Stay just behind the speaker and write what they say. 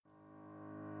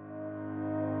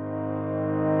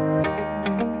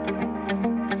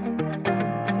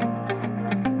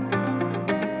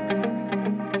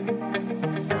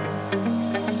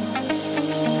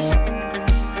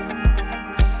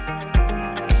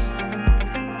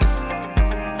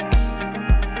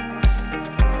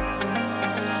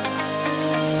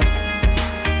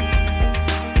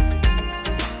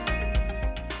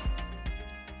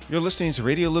You're listening to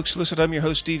Radio Luke Solicit. I'm your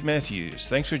host, Steve Matthews.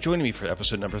 Thanks for joining me for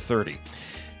episode number 30.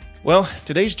 Well,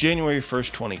 today's January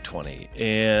 1st, 2020,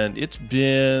 and it's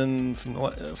been, from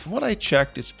what I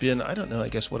checked, it's been,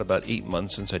 about 8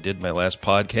 months since I did my last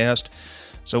podcast.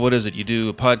 So what is it? You do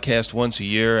a podcast once a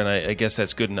year, and I guess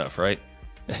that's good enough, right?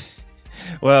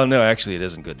 Well, no, actually, it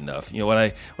isn't good enough. You know,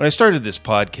 when I started this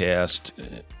podcast,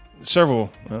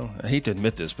 I hate to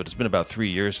admit this, but it's been about 3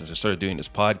 years since I started doing this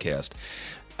podcast.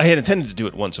 I had intended to do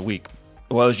it once a week.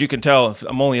 Well, as you can tell,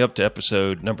 I'm only up to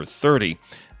episode number 30.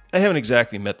 I haven't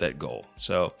exactly met that goal.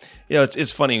 So,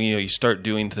 it's funny, you start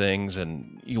doing things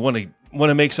and you want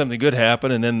to make something good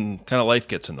happen, and then kind of life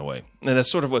gets in the way. And that's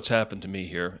sort of what's happened to me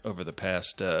here over the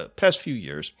past few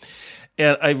years.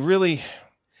 And I really,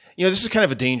 this is kind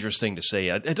of a dangerous thing to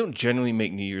say. I don't generally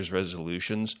make New Year's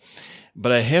resolutions,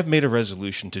 but I have made a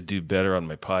resolution to do better on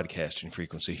my podcasting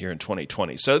frequency here in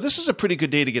 2020. So this is a pretty good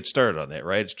day to get started on that,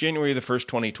 right? It's January the 1st,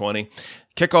 2020.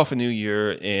 Kick off a new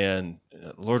year, and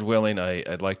Lord willing,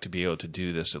 I'd like to be able to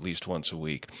do this at least once a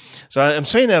week. So I'm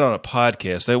saying that on a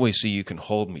podcast. That way, you can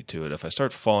hold me to it. If I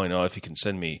start falling off, you can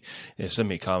send me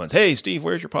comments. Hey, Steve,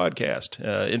 where's your podcast?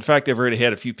 In fact, I've already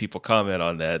had a few people comment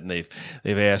on that, and they've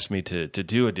asked me to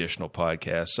do additional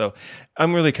podcasts. So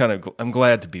I'm really I'm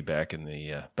glad to be back in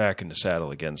the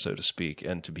saddle again, so to speak,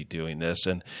 and to be doing this.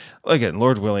 And again,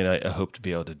 Lord willing, I hope to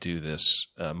be able to do this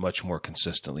much more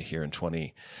consistently here in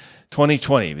 2020.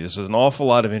 There's an awful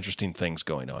lot of interesting things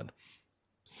going on.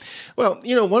 Well,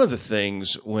 one of the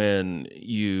things when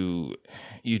you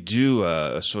do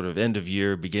a sort of end of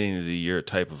year, beginning of the year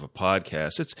type of a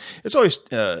podcast, it's always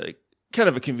kind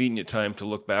of a convenient time to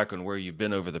look back on where you've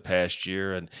been over the past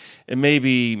year and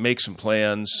maybe make some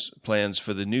plans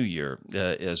for the new year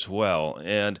as well.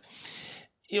 And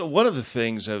one of the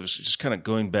things I was just kind of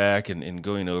going back and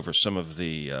going over some of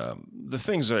the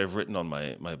things that I've written on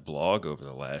my blog over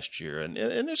the last year, and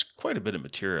there's quite a bit of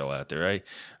material out there.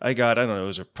 I got, it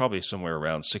was probably somewhere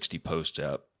around 60 posts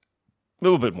out, a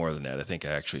little bit more than that, I think,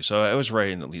 actually. So I was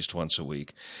writing at least once a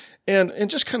week, and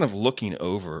just kind of looking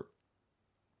over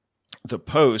the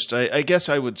post, I guess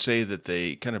I would say that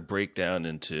they kind of break down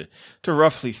into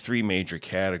roughly three major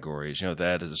categories.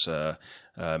 That is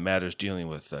matters dealing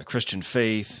with Christian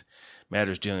faith,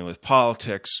 matters dealing with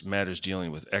politics, matters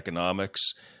dealing with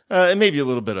economics, and maybe a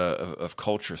little bit of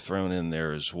culture thrown in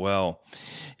there as well.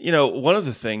 One of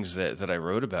the things that I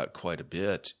wrote about quite a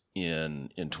bit in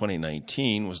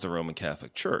 2019 was the Roman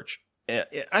Catholic Church.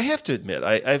 I have to admit,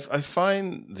 I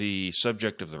find the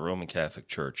subject of the Roman Catholic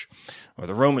Church, or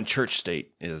the Roman Church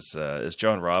State, as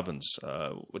John Robbins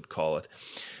would call it,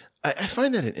 I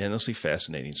find that an endlessly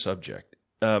fascinating subject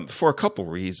for a couple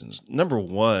reasons. Number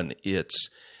one, it's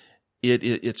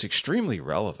extremely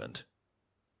relevant.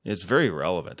 It's very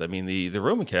relevant. I mean, the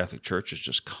Roman Catholic Church is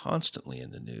just constantly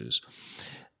in the news.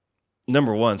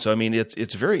 Number one, so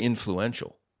it's very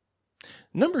influential.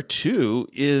 Number two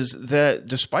is that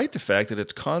despite the fact that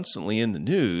it's constantly in the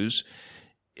news,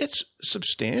 it's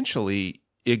substantially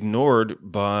ignored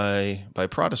by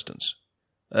Protestants.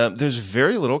 There's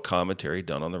very little commentary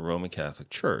done on the Roman Catholic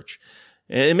Church.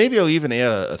 And maybe I'll even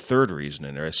add a third reason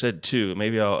in there. I said two.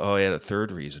 Maybe I'll add a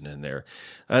third reason in there.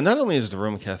 Not only is the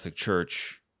Roman Catholic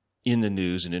Church in the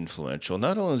news and influential,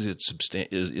 not only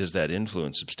is that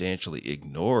influence substantially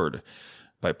ignored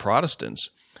by Protestants,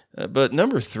 but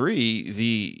number three,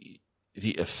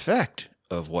 the effect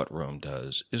of what Rome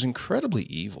does is incredibly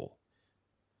evil.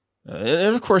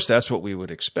 And of course, that's what we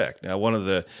would expect. Now, one of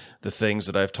the things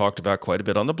that I've talked about quite a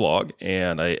bit on the blog,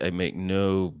 and I make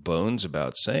no bones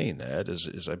about saying that,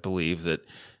 is I believe that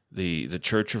the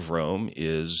Church of Rome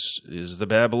is the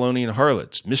Babylonian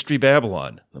harlots, Mystery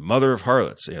Babylon, the mother of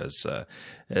harlots, as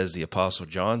the Apostle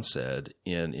John said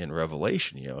in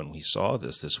Revelation. And we saw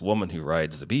this woman who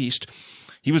rides the beast.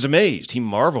 He was amazed. He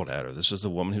marveled at her. This is the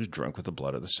woman who's drunk with the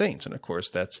blood of the saints. And of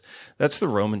course, that's the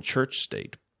Roman Church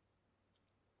State.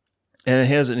 And it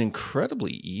has an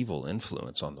incredibly evil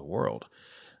influence on the world.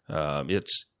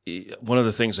 It's one of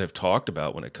the things I've talked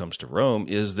about when it comes to Rome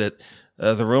is that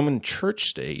the Roman Church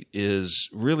State is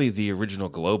really the original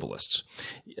globalists.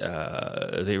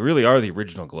 They really are the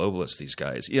original globalists, these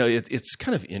guys. It's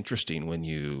kind of interesting when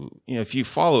if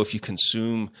you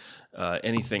consume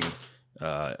anything,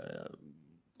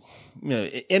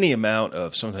 any amount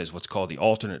of sometimes what's called the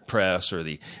alternate press or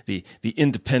the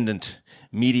independent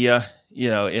media,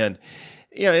 and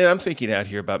I'm thinking out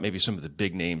here about maybe some of the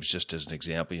big names, just as an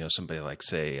example. Somebody like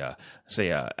say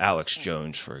Alex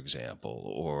Jones, for example,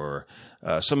 or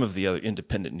some of the other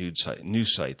independent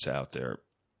news sites out there,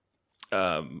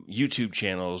 YouTube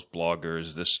channels,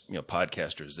 bloggers,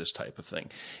 podcasters, this type of thing.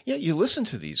 You listen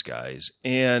to these guys,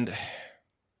 and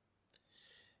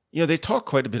they talk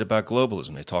quite a bit about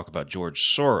globalism. They talk about George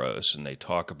Soros, and they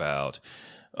talk about,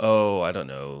 oh, I don't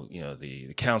know,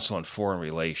 the Council on Foreign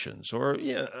Relations, or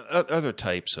other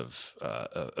types of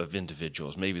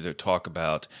individuals. Maybe they talk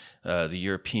about the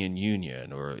European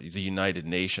Union or the United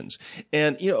Nations.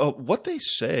 And what they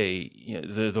say,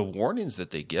 the warnings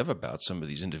that they give about some of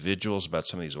these individuals, about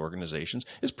some of these organizations,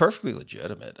 is perfectly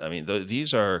legitimate. I mean,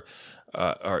 these are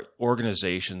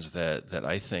organizations that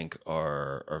I think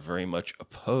are very much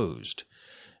opposed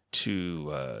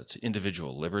to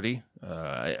individual liberty.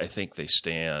 I think they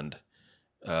stand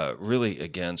really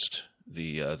against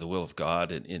the will of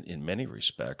God in many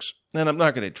respects. And I'm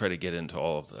not going to try to get into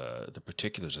all of the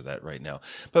particulars of that right now.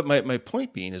 But my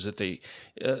point being is that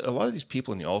a lot of these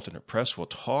people in the alternate press will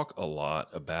talk a lot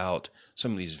about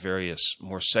some of these various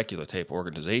more secular type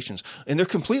organizations, and they're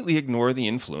completely ignore the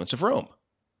influence of Rome.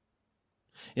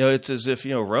 It's as if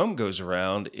Rome goes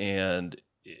around and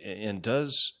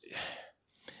does.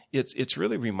 It's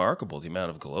really remarkable the amount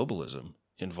of globalism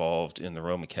involved in the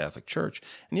Roman Catholic Church,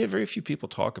 and yet very few people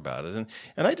talk about it.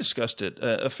 And I discussed it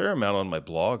a fair amount on my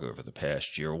blog over the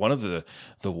past year. One of the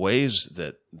ways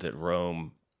that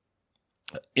Rome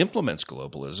implements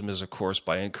globalism is, of course,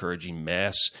 by encouraging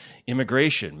mass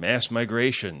immigration, mass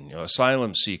migration,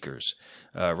 asylum seekers,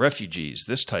 refugees,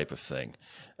 this type of thing.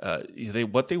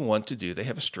 What they want to do, they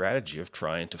have a strategy of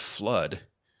trying to flood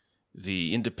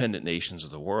the independent nations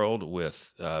of the world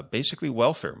with basically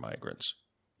welfare migrants.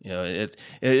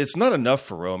 It's not enough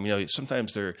for Rome.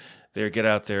 Sometimes they get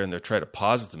out there and they try to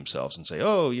posit themselves and say,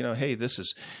 oh, hey, this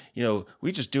is,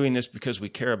 we're just doing this because we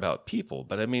care about people.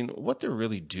 But I mean, what they're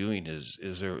really doing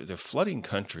is they're flooding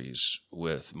countries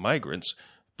with migrants,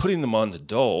 putting them on the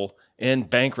dole, and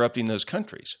bankrupting those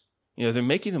countries. They're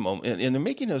making them, and they're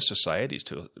making those societies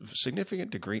to a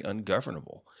significant degree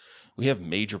ungovernable. We have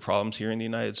major problems here in the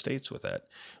United States with that.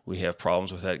 We have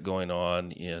problems with that going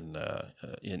on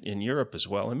in Europe as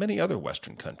well, and many other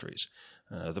Western countries.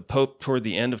 The Pope, toward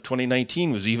the end of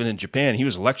 2019, was even in Japan. He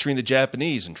was lecturing the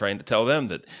Japanese and trying to tell them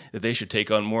that they should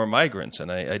take on more migrants.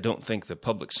 And I don't think the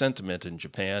public sentiment in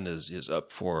Japan is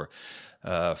up for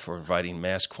inviting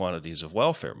mass quantities of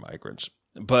welfare migrants.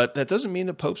 But that doesn't mean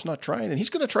the Pope's not trying, and he's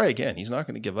going to try again. He's not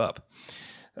going to give up.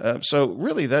 So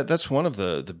really, that's one of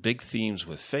the big themes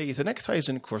with faith, and that ties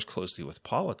in, of course, closely with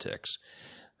politics.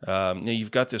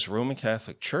 You've got this Roman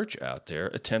Catholic Church out there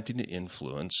attempting to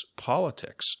influence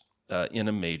politics in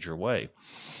a major way.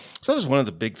 So that was one of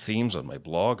the big themes on my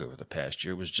blog over the past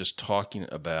year, was just talking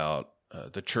about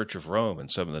the Church of Rome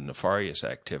and some of the nefarious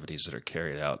activities that are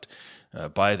carried out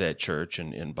by that church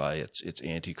and by its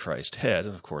Antichrist head.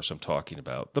 And of course, I'm talking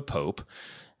about the Pope.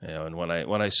 And when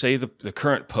I say the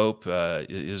current Pope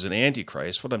is an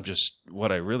Antichrist,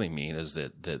 what I really mean is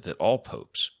that all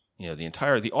popes,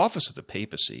 the office of the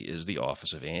papacy is the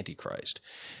office of Antichrist,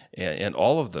 and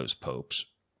all of those popes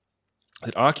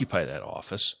that occupy that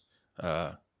office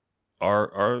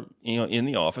are in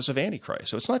the office of Antichrist.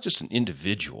 So it's not just an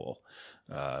individual.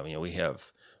 We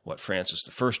have Francis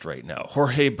I right now.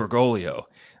 Jorge Bergoglio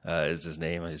is his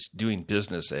name. He's doing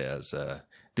business as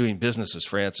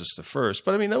Francis I.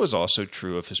 But I mean, that was also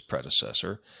true of his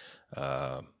predecessor,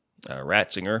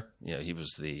 Ratzinger. He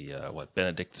was the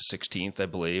Benedict XVI, I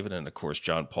believe, and then of course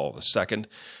John Paul II,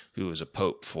 who was a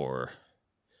pope for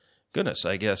goodness,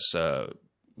 I guess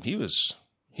he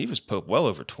was pope well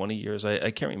over 20 years. I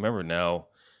can't remember now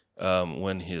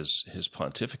when his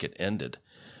pontificate ended,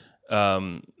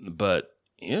 but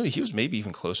he was maybe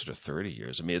even closer to 30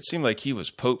 years. I mean, it seemed like he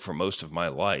was pope for most of my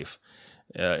life.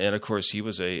 And of course, he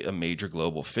was a major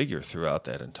global figure throughout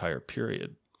that entire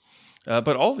period.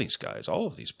 But all these guys, all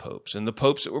of these popes, and the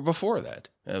popes that were before that,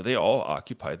 they all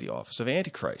occupied the office of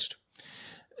Antichrist.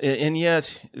 And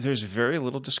yet, there's very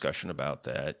little discussion about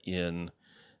that in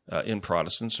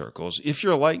Protestant circles. If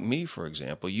you're like me, for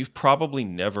example, you've probably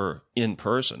never in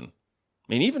person.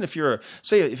 I mean, even if you're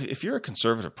a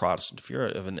conservative Protestant, if you're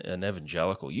an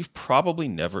evangelical, you've probably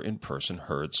never in person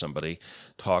heard somebody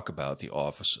talk about the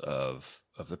office of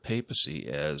the papacy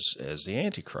as the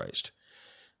Antichrist.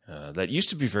 That used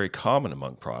to be very common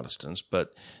among Protestants,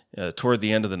 but toward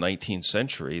the end of the 19th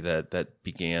century, that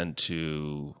began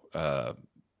to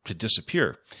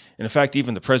disappear. And in fact,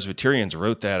 even the Presbyterians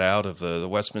wrote that out of the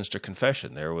Westminster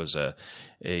Confession. There was a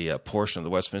portion of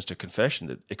the Westminster Confession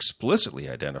that explicitly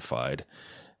identified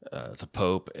the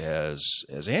Pope as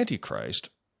Antichrist,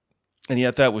 and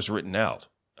yet that was written out.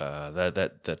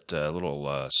 That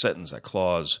little sentence, that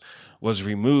clause, was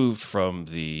removed from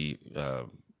the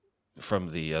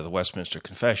Westminster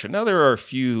Confession. Now there are a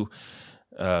few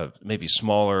maybe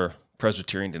smaller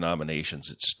Presbyterian denominations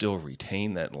that still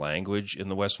retain that language in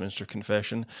the Westminster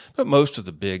Confession, but most of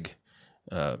the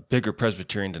bigger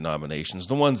Presbyterian denominations,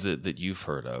 the ones that you've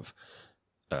heard of,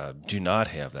 do not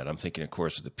have that. I'm thinking, of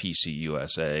course, of the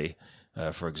PCUSA,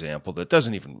 for example, that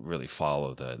doesn't even really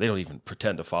they don't even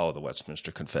pretend to follow the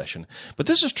Westminster Confession. But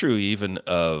this is true even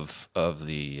of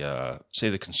the, say,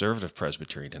 the conservative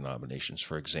Presbyterian denominations.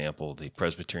 For example, the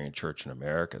Presbyterian Church in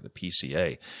America, the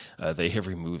PCA, they have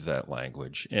removed that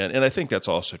language. And I think that's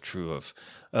also true of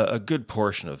a good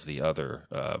portion of the other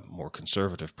more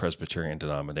conservative Presbyterian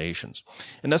denominations.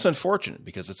 And that's unfortunate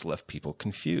because it's left people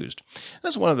confused.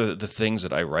 That's one of the things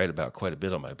that I write about quite a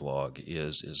bit on my blog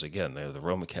is again, the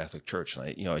Roman Catholic Church.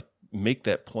 And I make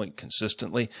that point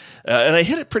consistently. And I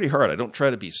hit it pretty hard. I don't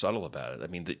try to be subtle about it. I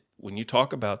mean, when you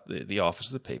talk about the office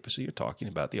of the papacy, you're talking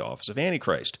about the office of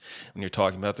Antichrist. When you're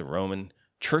talking about the Roman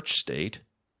church state,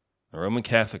 the Roman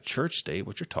Catholic Church state,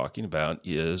 what you're talking about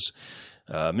is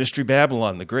Mystery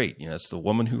Babylon the Great. It's the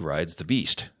woman who rides the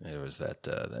beast. There was that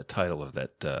title of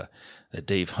that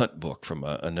Dave Hunt book from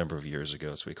a number of years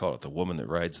ago. So we call it The Woman That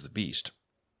Rides the Beast.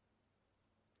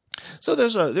 So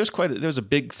there's a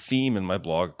big theme in my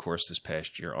blog, of course, this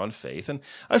past year on faith, and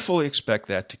I fully expect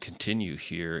that to continue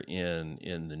here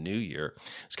in the new year.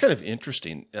 It's kind of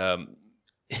interesting.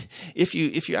 If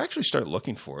you actually start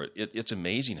looking for it, it's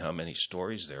amazing how many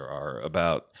stories there are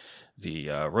about the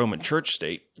Roman Church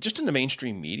state just in the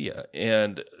mainstream media.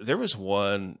 And there was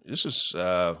one. There's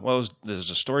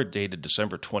a story dated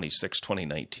December 26,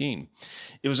 2019.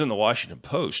 It was in the Washington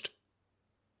Post.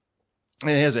 And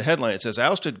it has a headline. It says,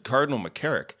 "Ousted Cardinal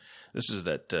McCarrick." This is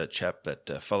that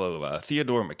fellow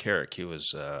Theodore McCarrick. He was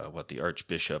the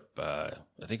Archbishop. I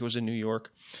think it was in New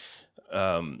York.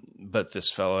 But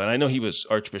this fellow, and I know he was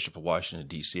Archbishop of Washington,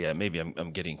 D.C. Maybe I'm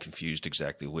getting confused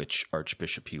exactly which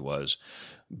Archbishop he was.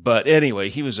 But anyway,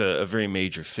 he was a very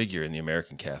major figure in the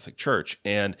American Catholic Church.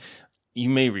 And you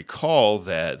may recall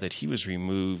that he was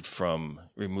removed from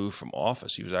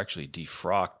office. He was actually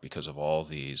defrocked because of all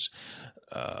these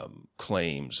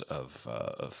claims of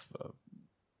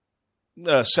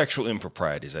sexual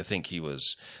improprieties. I think he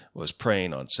was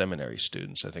preying on seminary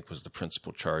students, I think was the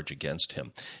principal charge against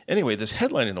him. Anyway, this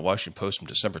headline in the Washington Post from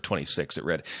December 26, it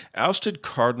read, "Ousted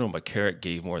Cardinal McCarrick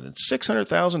gave more than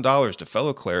 $600,000 to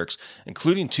fellow clerics,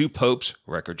 including 2 popes,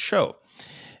 record show."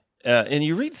 And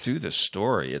you read through this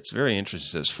story, it's very interesting.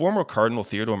 It says, "Former Cardinal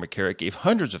Theodore McCarrick gave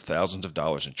hundreds of thousands of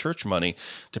dollars in church money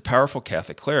to powerful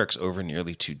Catholic clerics over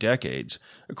nearly 2 decades,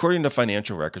 according to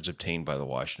financial records obtained by the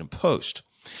Washington Post,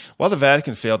 while the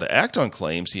Vatican failed to act on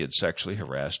claims he had sexually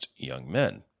harassed young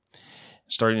men.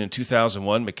 Starting in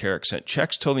 2001, McCarrick sent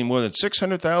checks totaling more than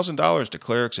 $600,000 to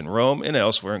clerics in Rome and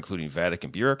elsewhere, including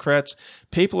Vatican bureaucrats,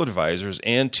 papal advisors,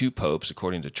 and 2 popes,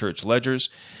 according to church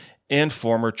ledgers, and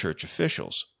former church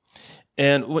officials."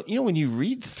 And when you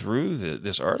read through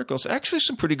this article, it's actually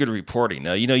some pretty good reporting.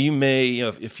 Now, you may,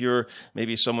 if you're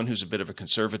maybe someone who's a bit of a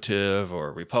conservative or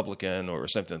a Republican or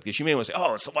something like this, you may want to say,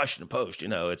 "Oh, it's the Washington Post.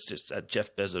 It's just that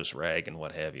Jeff Bezos rag and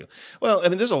what have you." Well, I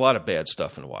mean, there's a lot of bad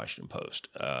stuff in the Washington Post,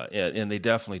 and they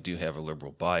definitely do have a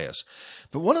liberal bias.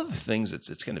 But one of the things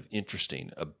that's kind of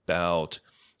interesting about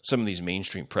some of these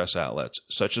mainstream press outlets,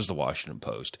 such as the Washington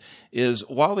Post, is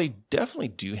while they definitely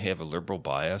do have a liberal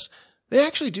bias, they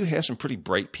actually do have some pretty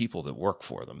bright people that work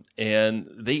for them, and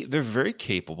they're very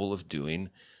capable of doing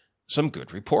some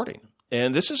good reporting.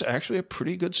 And this is actually a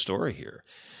pretty good story here.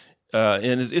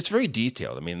 And it's very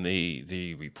detailed. I mean,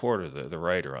 the reporter, the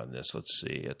writer on this, let's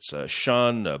see, it's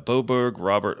Sean Boberg,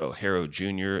 Robert O'Hara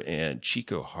Jr., and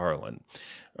Chico Harlan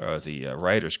are the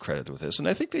writers credited with this. And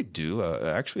I think they do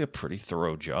actually a pretty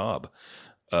thorough job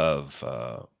of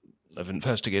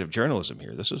investigative journalism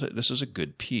here. This is a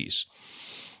good piece.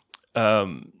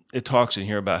 It talks in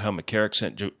here about how McCarrick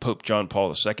sent Pope John Paul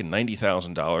II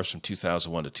 $90,000 from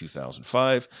 2001 to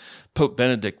 2005. Pope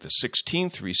Benedict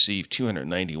XVI received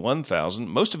 $291,000,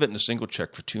 most of it in a single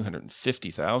check for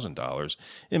 $250,000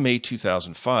 in May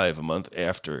 2005, a month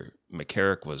after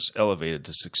McCarrick was elevated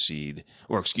to succeed,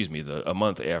 a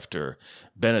month after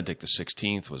Benedict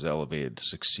XVI was elevated to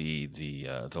succeed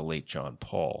the late John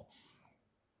Paul.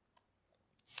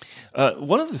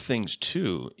 One of the things,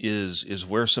 too, is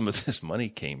where some of this money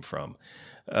came from.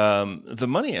 The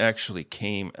money actually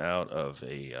came out of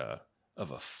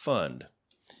a fund.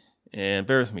 And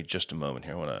bear with me just a moment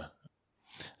here.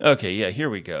 Okay, yeah, here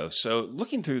we go. So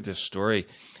looking through this story,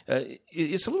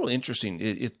 it's a little interesting.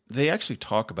 They actually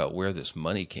talk about where this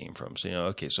money came from.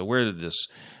 So, so where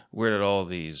did all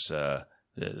these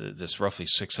this roughly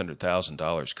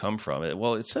 $600,000 come from?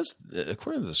 Well, it says,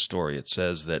 according to the story, it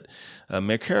says that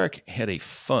McCarrick had a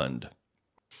fund,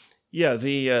 Yeah,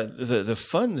 the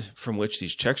fund from which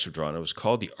these checks were drawn, it was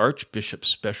called the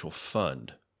Archbishop's Special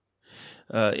Fund.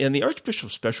 And the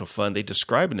Archbishop's Special Fund, they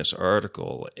describe in this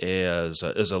article as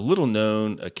a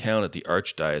little-known account at the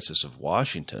Archdiocese of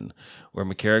Washington, where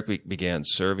McCarrick began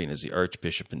serving as the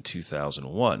Archbishop in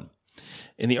 2001.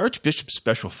 And the Archbishop's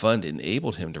Special Fund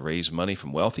enabled him to raise money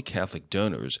from wealthy Catholic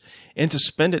donors and to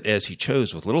spend it as he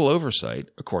chose with little oversight,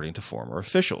 according to former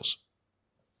officials.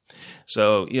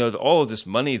 So, all of this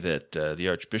money that the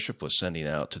Archbishop was sending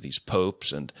out to these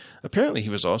popes, and apparently he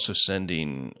was also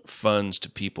sending funds to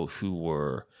people who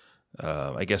were,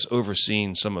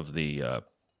 overseeing some of the,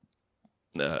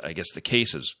 the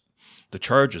cases, the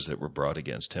charges that were brought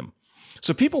against him.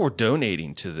 So people were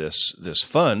donating to this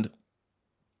fund,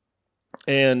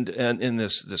 and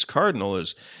this cardinal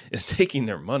is taking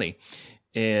their money,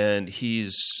 and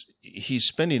he's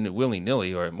spending it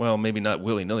willy-nilly, or, well, maybe not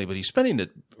willy-nilly, but he's spending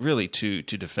it really to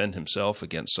defend himself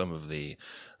against some of the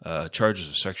charges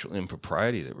of sexual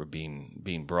impropriety that were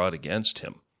being brought against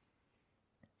him.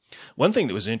 One thing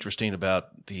that was interesting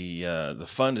about the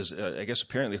fund is,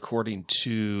 apparently according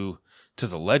to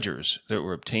the ledgers that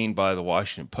were obtained by the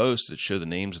Washington Post that show the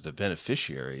names of the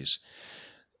beneficiaries,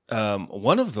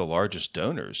 one of the largest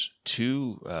donors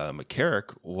to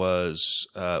McCarrick was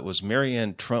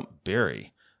Marianne Trump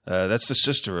Berry. That's the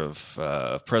sister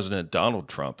of President Donald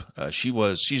Trump.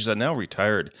 She's a now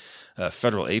retired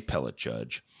federal appellate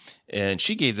judge, and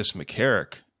she gave this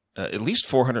McCarrick at least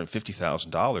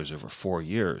 $450,000 over 4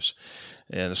 years.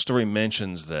 And the story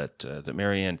mentions that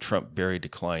Marianne Trump Berry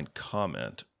declined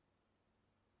comment.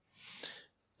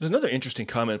 There's another interesting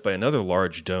comment by another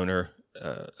large donor,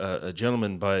 a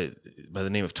gentleman by the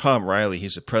name of Tom Riley.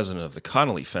 He's the president of the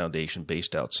Connolly Foundation,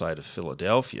 based outside of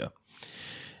Philadelphia.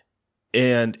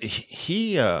 And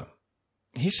he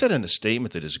said in a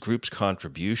statement that his group's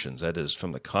contributions, that is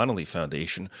from the Connolly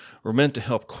Foundation, were meant to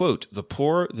help, quote, the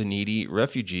poor, the needy,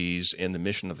 refugees, and the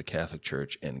mission of the Catholic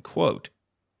Church, end quote.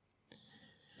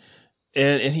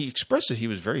 And he expressed that he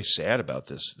was very sad about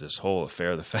this whole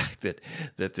affair, the fact that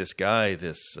this guy,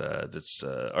 this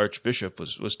archbishop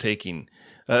was taking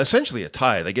essentially a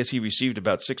tithe. I guess he received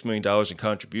about $6 million in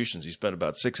contributions. He spent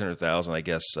about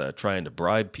 $600,000, trying to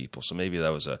bribe people. So maybe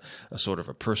that was a sort of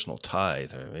a personal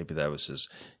tithe, or maybe that was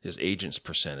his agent's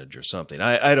percentage or something.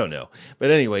 I don't know.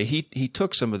 But anyway, he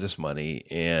took some of this money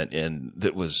and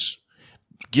that was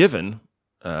given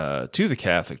to the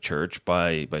Catholic Church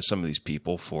by some of these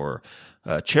people for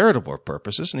charitable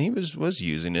purposes, and he was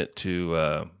using it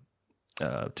to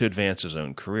advance his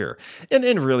own career.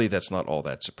 And really, that's not all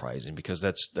that surprising, because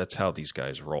that's how these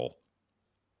guys roll.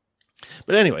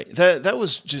 But anyway, that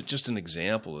was just an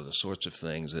example of the sorts of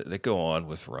things that go on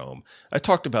with Rome. I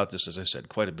talked about this, as I said,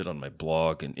 quite a bit on my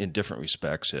blog in different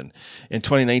respects in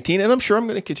 2019, and I'm sure I'm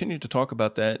going to continue to talk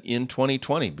about that in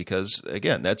 2020, because,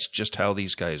 again, that's just how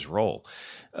these guys roll.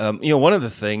 One of the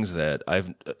things that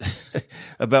I've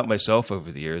about myself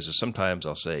over the years is sometimes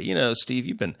I'll say, Steve,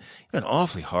 you've been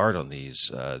awfully hard on these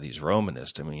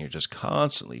Romanists. I mean, you're just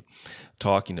constantly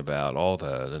talking about all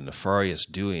the nefarious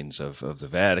doings of the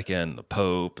Vatican, the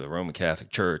Pope, the Roman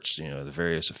Catholic Church, the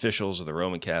various officials of the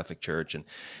Roman Catholic Church. And,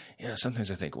 sometimes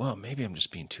I think, well, maybe I'm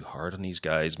just being too hard on these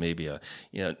guys. Maybe,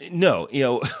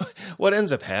 no, what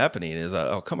ends up happening is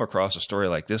I'll come across a story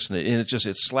like this, and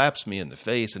it slaps me in the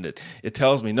face, and it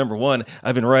tells me, number one,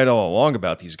 I've been right all along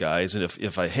about these guys. And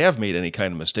if I have made any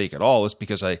kind of mistake at all, it's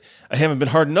because I haven't been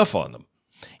hard enough on them.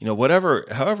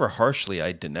 However harshly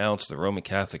I denounce the Roman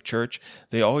Catholic Church,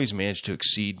 they always manage to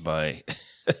exceed my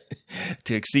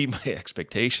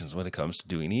expectations when it comes to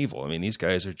doing evil. I mean, these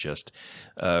guys are just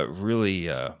really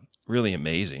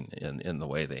amazing in the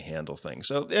way they handle things.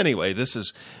 So anyway, this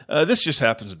just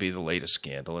happens to be the latest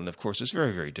scandal, and of course, it's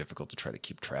very, very difficult to try to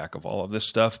keep track of all of this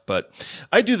stuff. But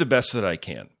I do the best that I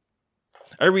can.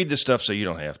 I read this stuff so you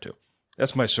don't have to.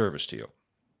 That's my service to you.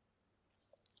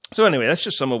 So anyway, that's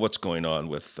just some of what's going on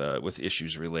with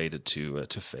issues related to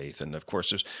faith, and of course,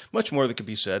 there's much more that could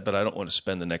be said, but I don't want to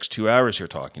spend the next 2 hours here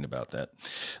talking about that.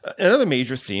 Another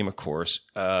major theme, of course,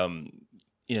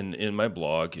 in my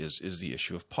blog is the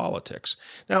issue of politics.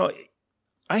 Now,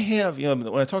 I have,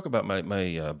 when I talk about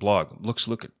my blog, Looks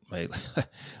Look At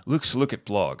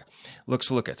blog,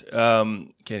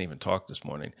 can't even talk this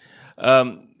morning.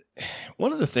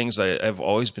 One of the things I've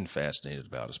always been fascinated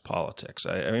about is politics.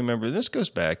 I remember, this goes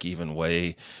back even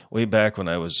way back when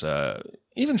I was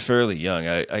even fairly young.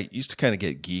 I used to kind of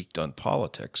get geeked on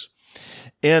politics.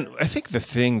 And I think the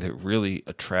thing that really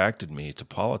attracted me to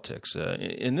politics,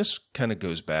 and this kind of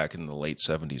goes back in the late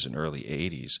 70s and early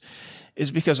 80s,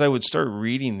 is because I would start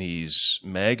reading these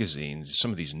magazines, some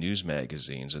of these news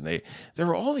magazines, and there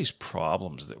were all these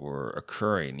problems that were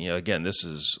occurring. Again, this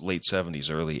is late 70s,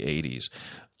 early 80s,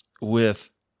 with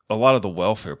a lot of the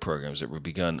welfare programs that were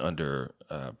begun under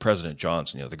President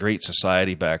Johnson, the Great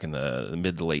Society back in the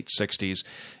mid to late 60s.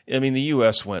 I mean, the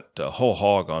U.S. went whole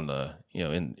hog on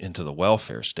into the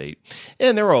welfare state.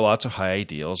 And there were lots of high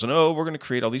ideals. And, we're going to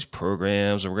create all these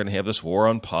programs, and we're going to have this war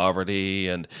on poverty.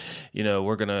 And,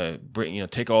 we're going to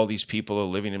take all these people who are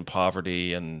living in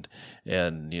poverty and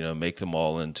make them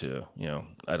all into,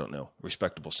 I don't know,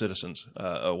 respectable citizens,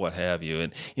 what have you.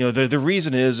 And, the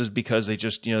reason is because they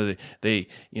just,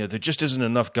 there just isn't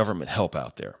enough government help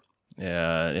out there.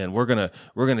 And we're gonna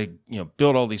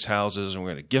build all these houses, and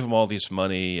we're gonna give them all this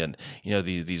money, and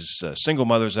these single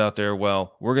mothers out there,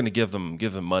 well, we're gonna give them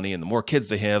money, and the more kids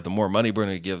they have, the more money we're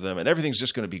gonna give them, and everything's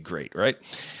just gonna be great, right?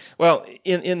 Well,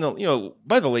 in the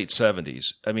by the late 70s,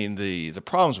 I mean the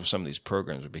problems with some of these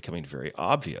programs were becoming very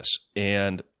obvious,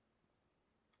 and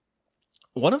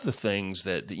one of the things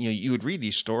that you would read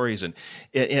these stories and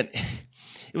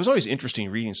it was always interesting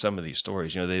reading some of these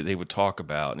stories. They would talk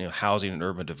about housing and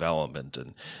urban development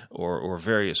and or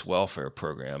various welfare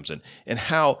programs and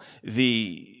how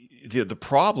the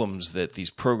problems that these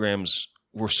programs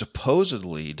were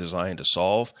supposedly designed to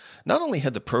solve not only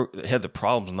had the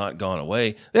problems not gone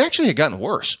away, they actually had gotten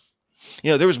worse.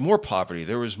 There was more poverty,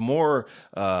 there was more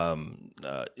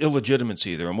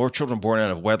illegitimacy, there were more children born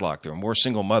out of wedlock, there were more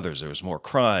single mothers, there was more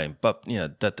crime, but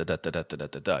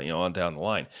on down the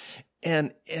line.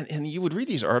 And you would read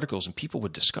these articles and people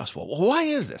would discuss, well, why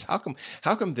is this? How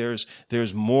come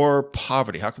there's more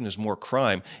poverty? How come there's more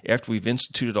crime after we've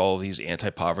instituted all of these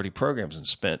anti-poverty programs and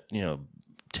spent,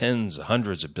 tens,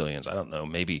 hundreds of billions, I don't know,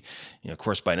 maybe, of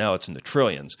course, by now it's in the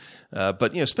trillions,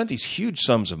 but, spent these huge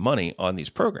sums of money on these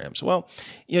programs. Well,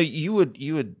 you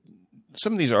would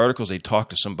some of these articles, they'd talk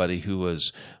to somebody who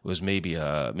was maybe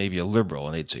a liberal,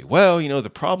 and they'd say, well, the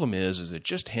problem is there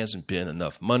just hasn't been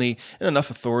enough money and enough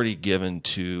authority given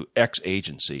to X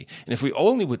agency. And if we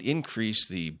only would increase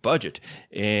the budget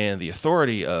and the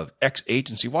authority of X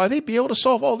agency, why, they'd be able to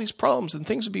solve all these problems and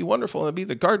things would be wonderful and it'd be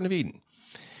the Garden of Eden.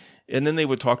 And then they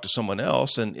would talk to someone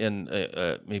else, and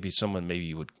maybe someone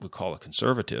you would call a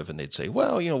conservative, and they'd say,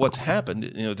 well, what's happened,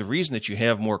 the reason that you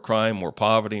have more crime, more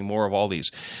poverty, more of all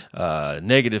these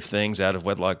negative things, out of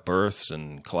wedlock births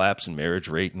and collapse in marriage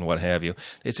rate and what have you,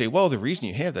 they'd say, well, the reason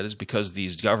you have that is because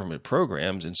these government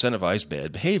programs incentivize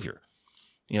bad behavior.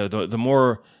 The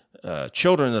more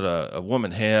children that a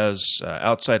woman has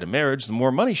outside of marriage, the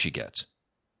more money she gets.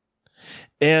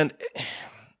 And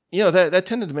that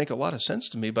tended to make a lot of sense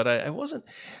to me, but I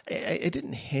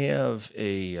didn't have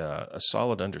a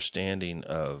solid understanding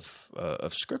of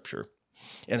Scripture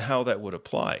and how that would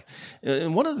apply.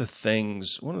 And one of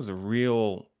the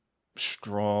real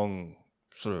strong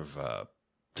sort of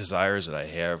desires that I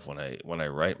have when I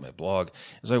write my blog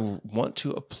is I want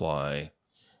to apply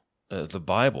the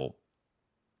Bible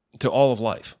to all of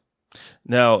life.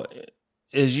 Now,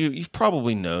 as you've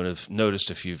probably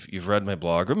noticed if you've read my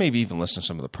blog or maybe even listened to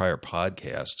some of the prior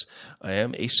podcasts, I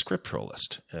am a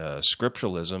scripturalist.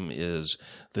 Scripturalism is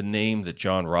the name that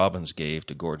John Robbins gave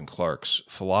to Gordon Clark's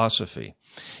philosophy.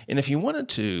 And if you wanted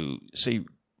to say,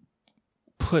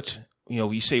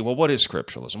 you say, well, what is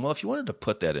scripturalism? Well, if you wanted to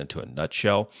put that into a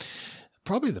nutshell,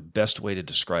 probably the best way to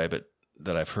describe it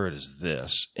that I've heard is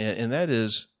this, and that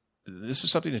is, this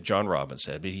is something that John Robbins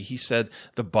said, but he said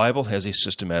the Bible has a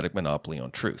systematic monopoly on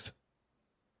truth.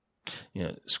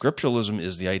 Scripturalism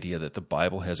is the idea that the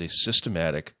Bible has a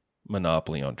systematic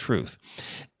monopoly on truth.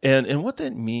 And what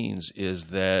that means is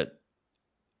that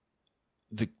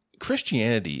the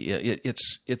Christianity,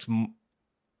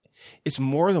 it's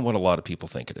more than what a lot of people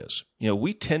think it is.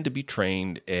 We tend to be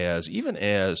trained even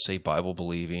as, say,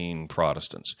 Bible-believing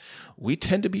Protestants, we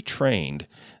tend to be trained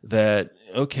that,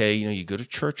 okay, you go to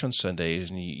church on Sundays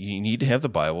and you need to have the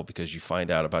Bible because you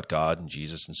find out about God and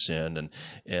Jesus and sin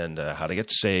and how to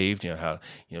get saved, how,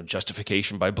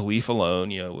 justification by belief alone.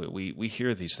 We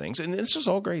hear these things, and this is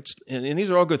all great. And these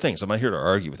are all good things. I'm not here to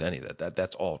argue with any of that.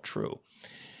 That's all true.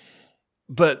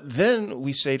 But then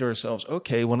we say to ourselves,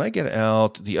 okay, when I get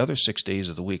out the other 6 days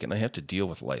of the week and I have to deal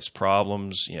with life's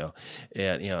problems,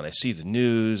 and I see the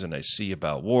news and I see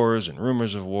about wars and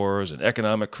rumors of wars and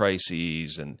economic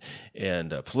crises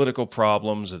and political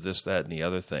problems of this, that, and the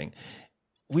other thing,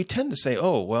 we tend to say,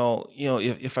 oh, well,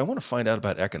 if I want to find out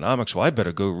about economics, well, I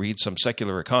better go read some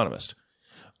secular economist.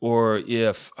 Or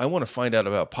if I want to find out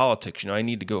about politics, I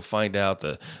need to go find out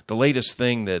the latest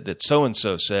thing that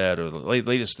so-and-so said, or the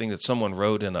latest thing that someone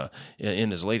wrote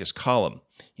in his latest column,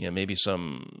 maybe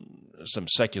some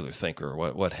secular thinker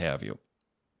or what have you.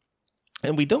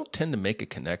 And we don't tend to make a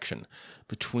connection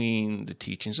between the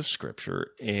teachings of Scripture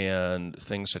and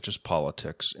things such as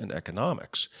politics and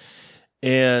economics.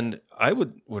 And I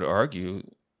would argue,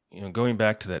 going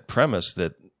back to that premise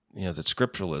that that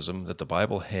scripturalism, that the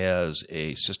Bible has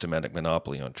a systematic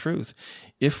monopoly on truth,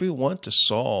 if we want to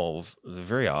solve the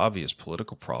very obvious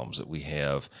political problems that we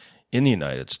have in the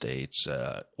United States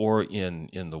or in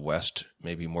the West,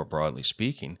 maybe more broadly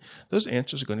speaking, those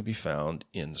answers are going to be found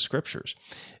in the Scriptures.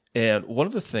 And one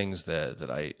of the things that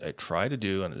I try to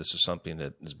do, and this is something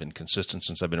that has been consistent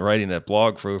since I've been writing that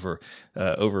blog for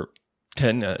over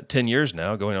 10 years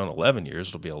now, going on 11 years,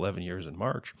 it'll be 11 years in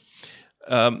March,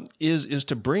 is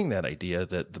to bring that idea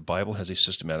that the Bible has a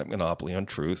systematic monopoly on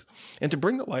truth, and to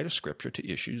bring the light of Scripture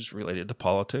to issues related to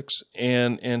politics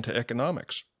and to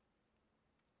economics.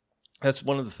 That's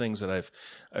one of the things that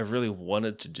I've really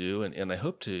wanted to do, and I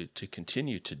hope to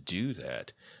continue to do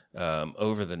that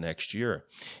over the next year.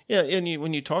 Yeah, and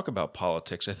when you talk about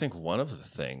politics, I think one of the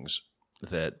things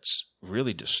that's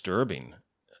really disturbing,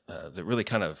 that really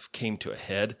kind of came to a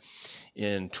head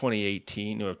in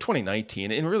 2018 or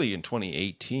 2019, and really in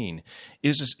 2018,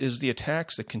 is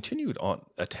the continued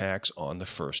attacks on the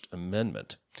First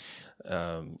Amendment.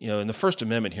 In the First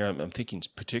Amendment here, I'm thinking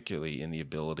particularly in the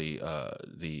ability,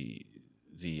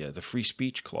 the free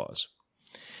speech clause.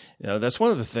 That's one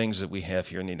of the things that we have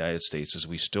here in the United States is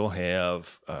we still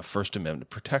have First Amendment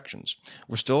protections.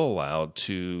 We're still allowed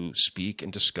to speak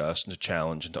and discuss and to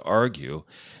challenge and to argue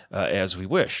as we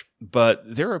wish.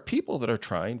 But there are people that are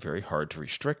trying very hard to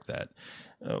restrict that.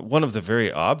 One of the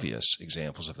very obvious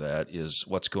examples of that is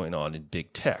what's going on in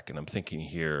big tech. And I'm thinking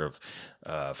here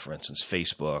of, for instance,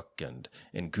 Facebook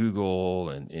and Google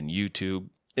and YouTube,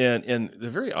 and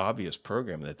the very obvious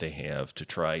program that they have to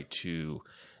try to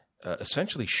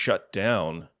essentially shut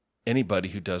down anybody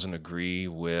who doesn't agree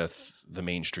with the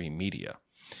mainstream media.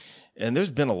 And there's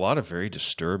been a lot of very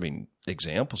disturbing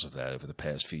examples of that over the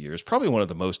past few years. Probably one of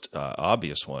the most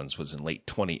obvious ones was in late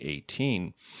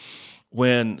 2018,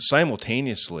 when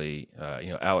simultaneously,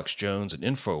 Alex Jones and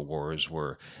InfoWars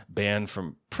were banned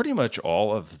from pretty much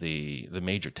all of the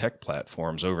major tech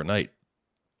platforms overnight.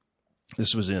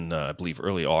 This was in, I believe,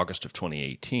 early August of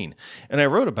 2018. And I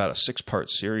wrote about a 6-part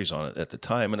series on it at the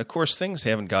time. And of course, things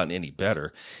haven't gotten any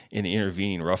better in the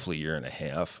intervening roughly year and a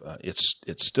half. It's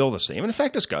still the same. And in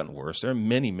fact, it's gotten worse. There are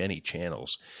many, many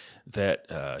channels that,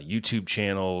 YouTube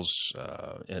channels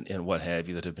and what have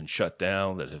you, that have been shut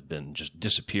down, that have been just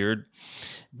disappeared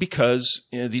because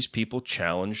these people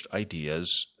challenged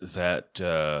ideas that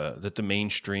the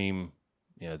mainstream,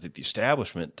 that the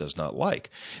establishment does not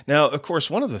like. Now, of course,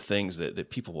 one of the things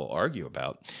that people will argue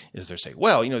about is they say,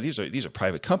 well, these are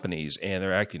private companies and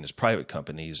they're acting as private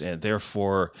companies, and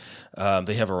therefore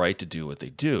they have a right to do what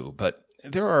they do. But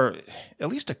there are at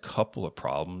least a couple of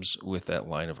problems with that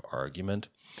line of argument.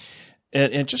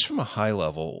 And just from a high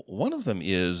level, one of them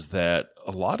is that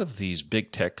a lot of these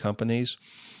big tech companies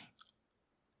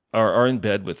are in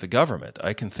bed with the government.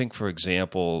 I can think, for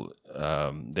example,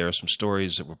 there are some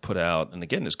stories that were put out, and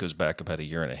again, this goes back about a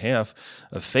year and a half,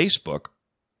 of Facebook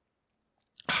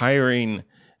hiring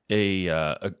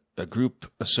a group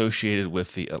associated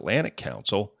with the Atlantic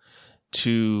Council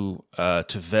to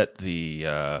vet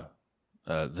the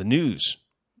news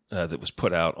that was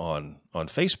put out on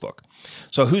Facebook.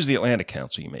 So who's the Atlantic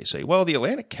Council, you may say? Well, the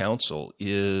Atlantic Council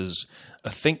is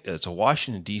it's a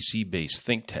Washington, D.C. based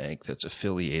think tank that's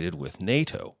affiliated with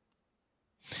NATO.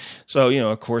 So,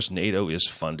 of course, NATO is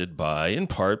funded in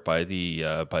part by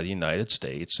the United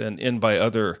States and by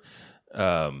other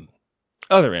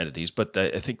entities, but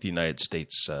I think the United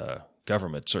States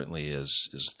government certainly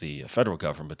is the federal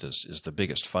government is the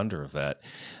biggest funder of that.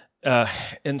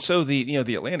 And so the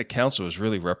Atlantic Council is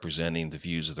really representing the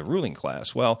views of the ruling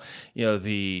class. Well,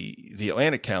 the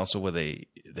Atlantic Council, where they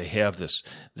have this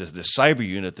cyber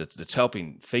unit that's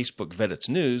helping Facebook vet its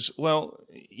news. Well,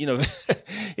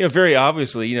 very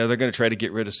obviously, they're going to try to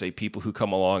get rid of, say, people who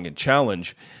come along and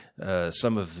challenge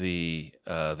some of the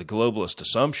globalist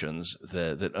assumptions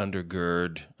that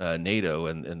undergird NATO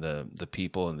and the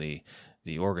people and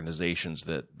the organizations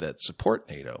that support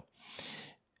NATO.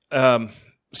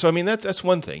 So, I mean, that's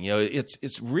one thing.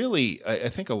 It's really, I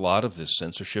think a lot of this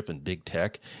censorship in big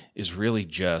tech is really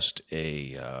just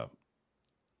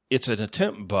it's an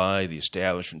attempt by the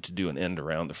establishment to do an end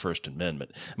around the First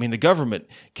Amendment. I mean, the government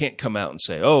can't come out and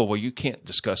say, oh, well, you can't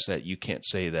discuss that, you can't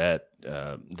say that,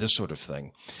 this sort of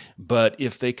thing. But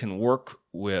if they can work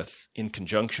in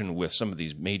conjunction with some of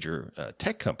these major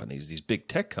tech companies, these big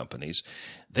tech companies,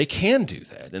 they can do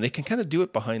that. And they can kind of do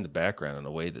it behind the background in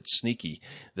a way that's sneaky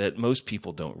that most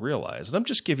people don't realize. And I'm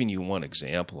just giving you one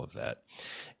example of that.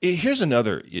 Here's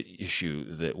another issue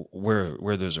that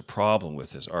where there's a problem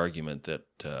with this argument that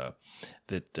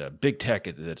big tech,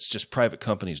 that's just private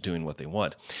companies doing what they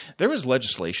want. There was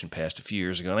legislation passed a few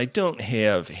years ago, and I don't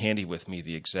have handy with me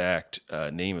the exact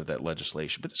name of that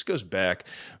legislation, but this goes back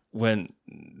when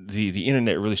the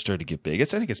internet really started to get big. I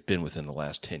think it's been within the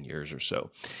last 10 years or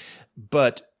so.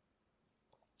 But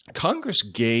Congress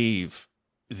gave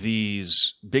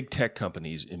these big tech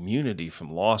companies immunity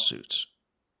from lawsuits.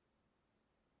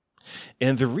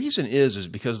 And the reason is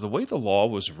because the way the law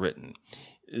was written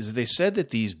is they said that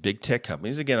these big tech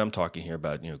companies, again, I'm talking here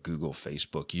about, Google,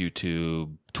 Facebook,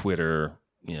 YouTube, Twitter,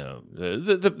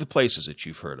 the places that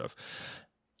you've heard of,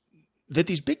 that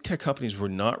these big tech companies were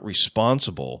not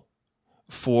responsible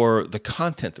for the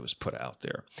content that was put out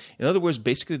there. In other words,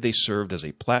 basically they served as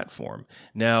a platform.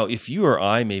 Now, if you or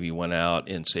I maybe went out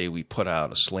and say we put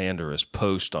out a slanderous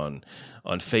post on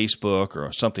Facebook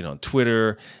or something on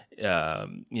Twitter,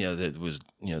 that was,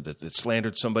 that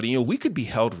slandered somebody, we could be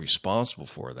held responsible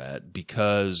for that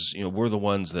because, we're the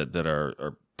ones that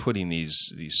are putting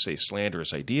these say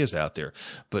slanderous ideas out there.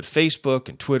 But Facebook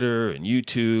and Twitter and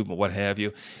YouTube and what have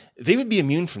you, they would be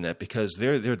immune from that because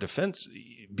their defense,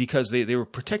 because they were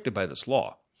protected by this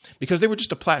law. Because they were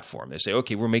just a platform. They say,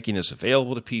 okay, we're making this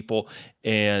available to people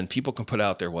and people can put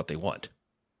out there what they want.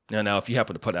 Now, if you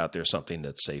happen to put out there something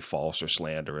that's, say, false or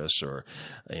slanderous or,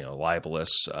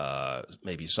 libelous,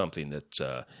 maybe something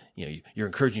that, you're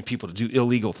encouraging people to do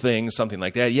illegal things, something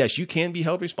like that, yes, you can be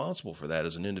held responsible for that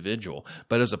as an individual.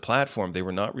 But as a platform, they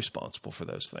were not responsible for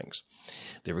those things.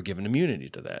 They were given immunity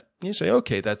to that. And you say,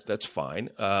 okay, that's fine.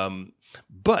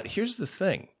 But here's the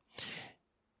thing.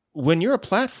 When you're a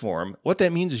platform, what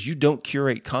that means is you don't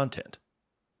curate content.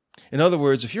 In other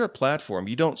words, if you're a platform,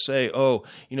 you don't say,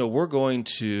 we're going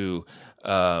to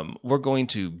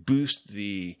boost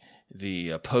the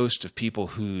post of people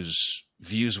whose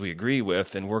views we agree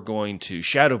with, and we're going to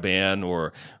shadow ban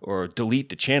or delete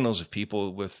the channels of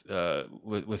people with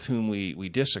whom we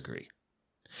disagree.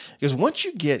 Because once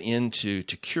you get into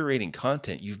curating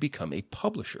content, you've become a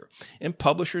publisher, and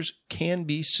publishers can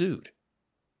be sued.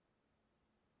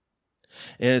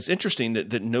 And it's interesting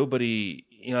that nobody,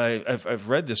 I've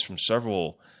read this from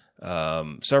several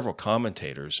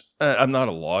commentators. I'm not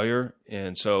a lawyer,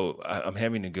 and so I'm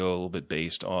having to go a little bit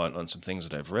based on some things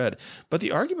that I've read. But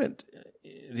the argument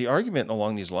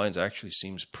along these lines actually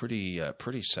seems pretty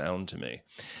sound to me.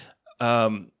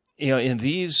 And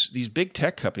these big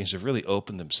tech companies have really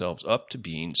opened themselves up to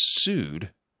being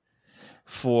sued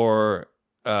for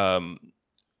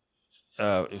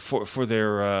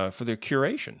their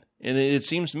curation. And it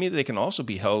seems to me that they can also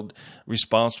be held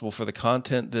responsible for the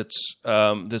content that's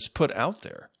put out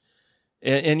there.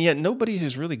 And yet nobody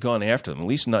has really gone after them, at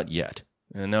least not yet.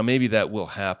 And now maybe that will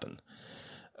happen.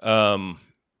 But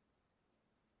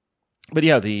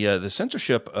yeah, the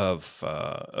censorship of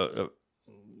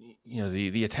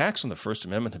the attacks on the First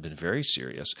Amendment have been very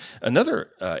serious.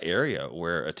 Another area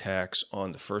where attacks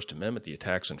on the First Amendment, the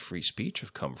attacks on free speech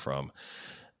have come from,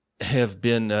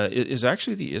 is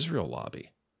actually the Israel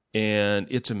lobby. And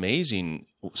it's amazing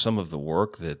some of the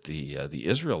work that the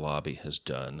Israel lobby has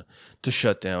done to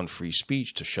shut down free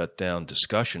speech, to shut down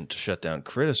discussion, to shut down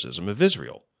criticism of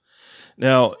Israel.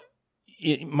 Now,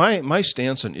 my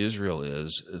stance on Israel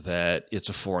is that it's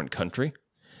a foreign country,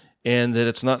 and that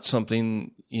it's not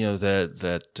something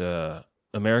that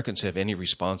Americans have any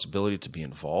responsibility to be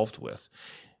involved with.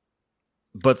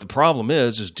 But the problem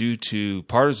is due to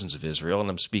partisans of Israel, and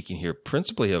I'm speaking here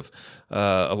principally of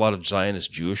a lot of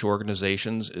Zionist Jewish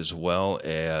organizations, as well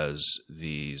as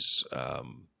these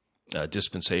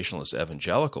dispensationalist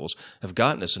evangelicals, have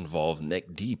gotten us involved neck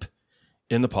deep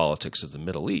in the politics of the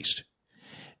Middle East.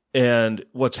 And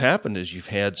what's happened is you've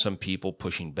had some people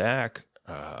pushing back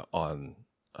on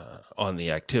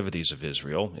the activities of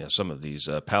Israel, some of these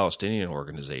Palestinian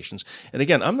organizations. And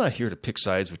again, I'm not here to pick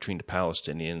sides between the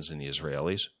Palestinians and the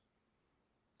Israelis.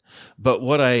 But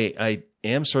what I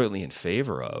am certainly in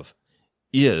favor of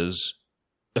is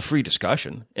a free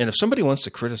discussion. And if somebody wants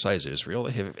to criticize Israel,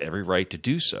 they have every right to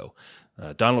do so.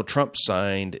 Donald Trump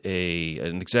signed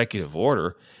an executive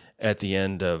order at the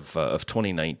end of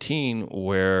 2019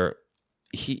 where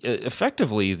he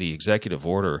effectively, the executive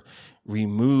order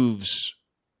removes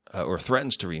or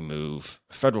threatens to remove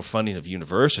federal funding of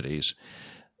universities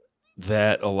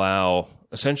that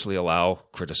essentially allow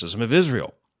criticism of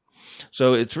Israel.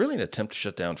 So it's really an attempt to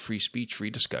shut down free speech, free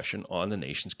discussion on the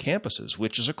nation's campuses,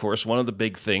 which is, of course, one of the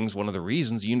big things, one of the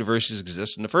reasons universities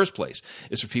exist in the first place,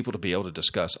 is for people to be able to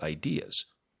discuss ideas.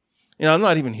 I'm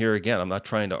not even here again. I'm not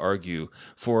trying to argue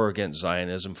for or against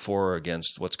Zionism, for or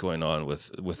against what's going on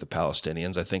with the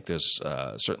Palestinians. I think there's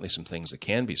certainly some things that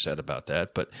can be said about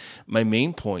that. But my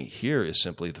main point here is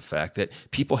simply the fact that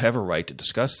people have a right to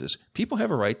discuss this. People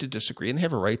have a right to disagree, and they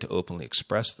have a right to openly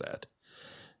express that.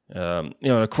 And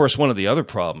of course, one of the other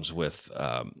problems with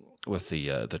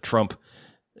the Trump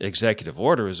executive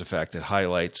order is the fact that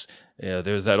highlights,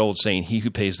 there's that old saying, he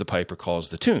who pays the piper calls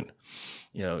the tune.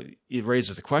 It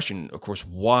raises the question, of course,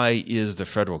 why is the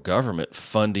federal government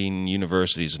funding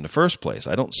universities in the first place?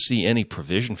 I don't see any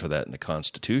provision for that in the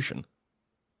Constitution.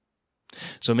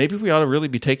 So maybe we ought to really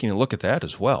be taking a look at that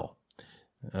as well.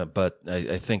 But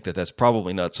I think that that's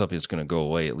probably not something that's going to go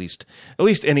away, at least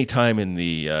any time in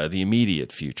the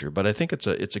immediate future. But I think it's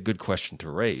a good question to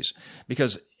raise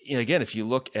because, again, if you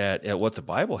look at what the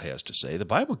Bible has to say, the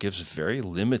Bible gives very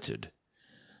limited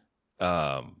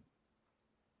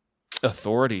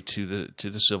authority to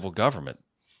the civil government.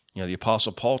 The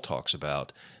Apostle Paul talks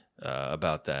about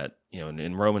that.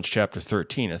 In Romans chapter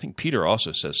 13, I think Peter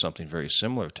also says something very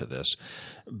similar to this.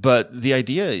 But the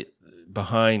idea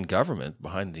behind government,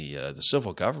 behind the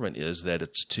civil government, is that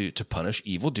it's to punish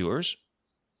evildoers.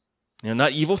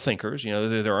 Not evil thinkers.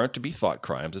 There aren't to be thought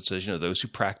crimes. It says, those who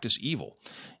practice evil.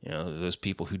 Those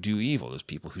people who do evil, those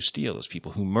people who steal, those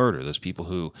people who murder, those people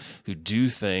who do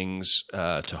things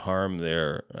to harm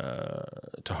their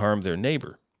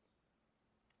neighbor.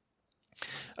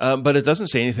 But it doesn't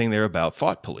say anything there about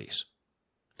thought police.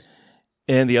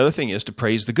 And the other thing is to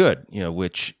praise the good,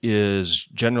 which is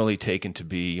generally taken to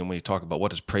be, and when you talk about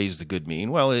what does praise the good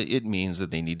mean, well, it means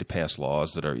that they need to pass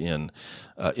laws that are in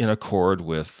accord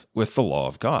with the law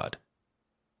of God.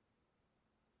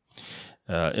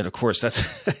 And of course, that's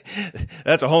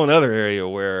a whole other area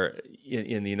where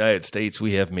in the United States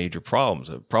we have major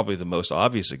problems. Probably the most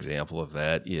obvious example of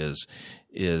that is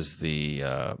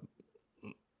the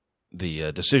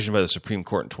decision by the Supreme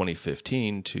Court in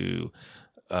 2015 to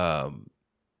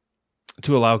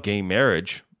allow gay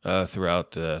marriage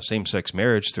throughout same-sex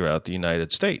marriage throughout the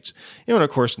United States. And of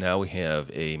course, now we have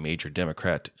a major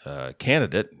Democrat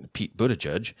candidate, Pete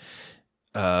Buttigieg,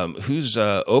 who's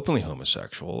openly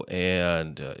homosexual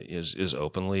and is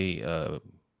openly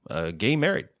gay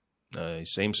married,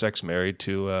 same-sex married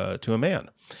to a man.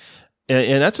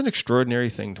 And that's an extraordinary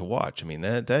thing to watch. I mean,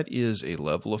 that is a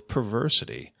level of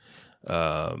perversity,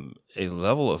 a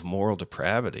level of moral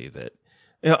depravity that,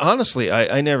 honestly,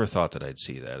 I never thought that I'd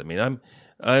see that. I mean,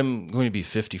 I'm going to be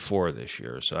 54 this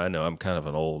year, so I know I'm kind of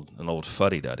an old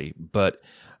fuddy-duddy. But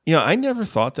I never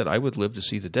thought that I would live to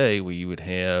see the day where you would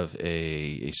have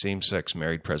a same-sex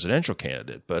married presidential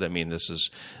candidate. But I mean, this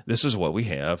is what we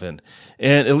have, and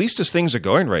at least as things are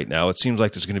going right now, it seems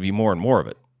like there's going to be more and more of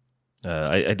it.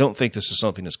 I don't think this is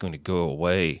something that's going to go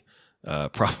away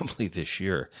probably this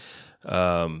year.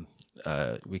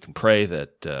 We can pray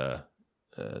that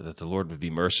the Lord would be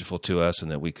merciful to us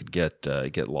and that we could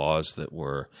get laws that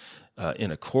were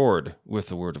in accord with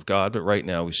the Word of God. But right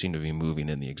now we seem to be moving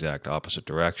in the exact opposite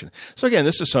direction. So again,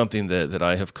 this is something that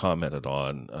I have commented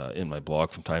on in my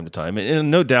blog from time to time.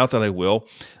 And no doubt that I will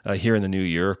here in the new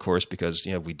year, of course, because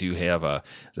we do have, as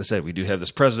I said, we do have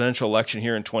this presidential election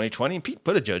here in 2020. And Pete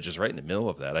Buttigieg is right in the middle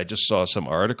of that. I just saw some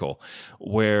article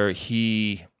where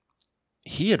he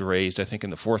had raised, I think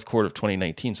in the fourth quarter of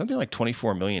 2019, something like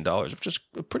 $24 million, which is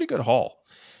a pretty good haul.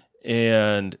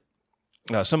 And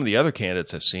some of the other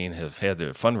candidates I've seen have had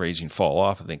their fundraising fall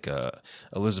off. I think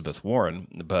Elizabeth Warren,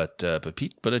 but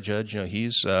Pete Buttigieg,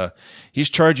 he's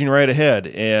charging right ahead,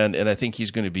 and I think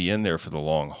he's going to be in there for the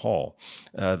long haul.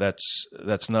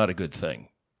 That's not a good thing.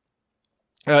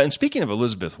 And speaking of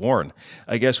Elizabeth Warren,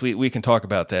 I guess we can talk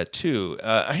about that too.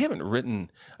 I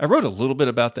wrote a little bit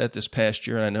about that this past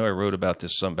year, and I know I wrote about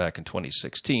this some back in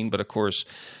 2016, but of course,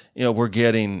 we're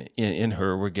getting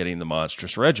we're getting the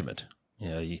monstrous regiment.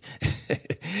 We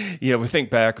think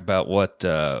back about what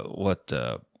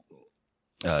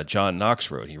John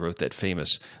Knox wrote. He wrote that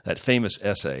famous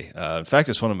essay. In fact,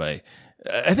 it's one of my,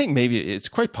 I think maybe it's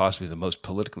quite possibly the most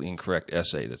politically incorrect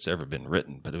essay that's ever been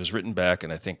written, but it was written back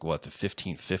in, I think, the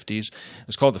 1550s. It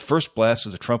was called The First Blast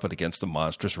of the Trumpet Against the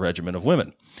Monstrous Regiment of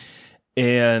Women.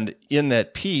 And in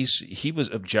that piece, he was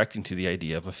objecting to the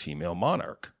idea of a female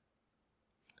monarch.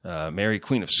 Mary,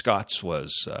 Queen of Scots,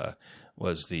 was the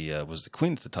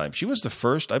queen at the time. She was the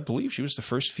first, I believe,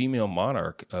 female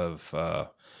monarch of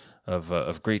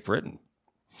Great Britain.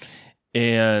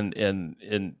 And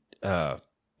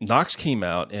Knox came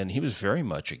out and he was very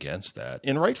much against that,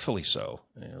 and rightfully so.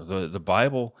 The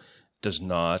Bible does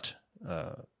not,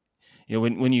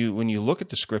 when you look at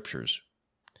the scriptures,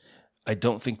 I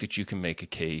don't think that you can make a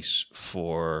case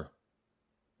for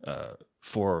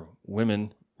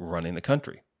women running the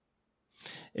country.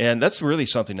 And that's really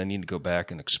something I need to go back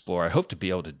and explore. I hope to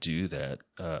be able to do that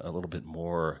a little bit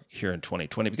more here in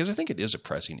 2020, because I think it is a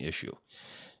pressing issue.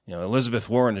 Elizabeth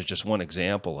Warren is just one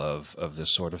example of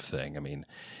this sort of thing. I mean,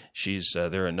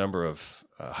 there are a number of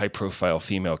high-profile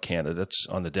female candidates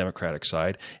on the Democratic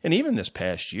side, and even this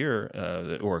past year,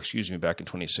 back in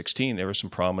 2016, there was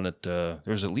there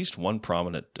was at least one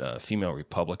prominent female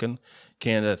Republican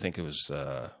candidate. I think it was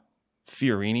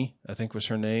Fiorini, I think was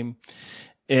her name.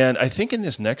 And I think in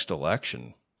this next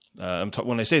election,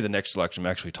 when I say the next election,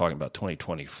 I'm actually talking about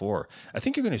 2024. I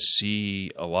think you're going to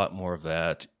see a lot more of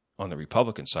that on the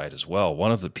Republican side as well.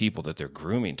 One of the people that they're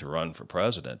grooming to run for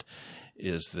president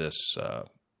is this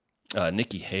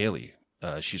Nikki Haley.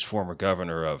 She's former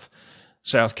governor of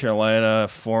South Carolina,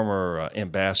 former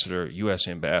U.S.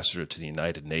 ambassador to the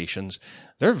United Nations.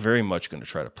 They're very much going to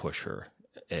try to push her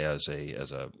as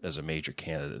a major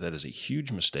candidate. That is a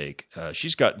huge mistake.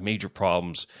 She's got major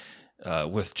problems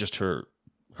with just her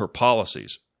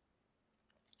policies.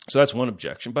 So that's one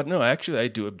objection. But no, actually, I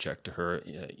do object to her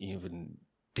even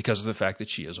because of the fact that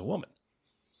she is a woman.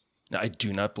 Now, I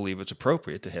do not believe it's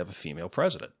appropriate to have a female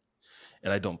president.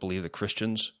 And I don't believe that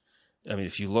Christians,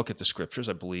 if you look at the scriptures,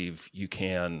 I believe you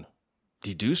can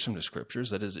deduce from the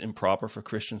scriptures that it is improper for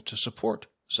Christians to support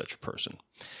such a person.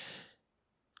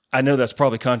 I know that's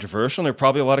probably controversial, and there are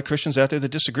probably a lot of Christians out there that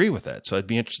disagree with that. So I'd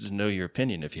be interested to know your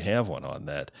opinion if you have one on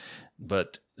that.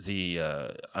 But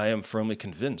I am firmly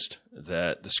convinced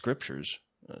that the scriptures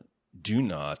do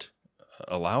not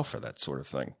allow for that sort of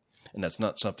thing. And that's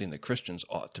not something that Christians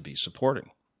ought to be supporting.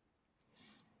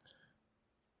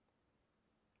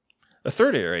 A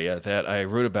third area that I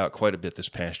wrote about quite a bit this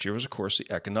past year was, of course,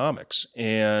 the economics.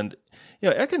 And,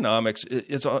 economics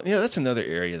is that's another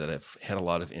area that I've had a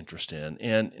lot of interest in.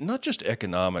 And not just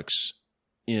economics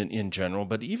in general,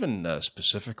 but even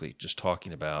specifically just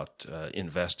talking about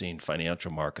investing,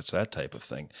 financial markets, that type of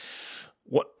thing.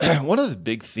 One of the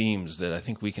big themes that I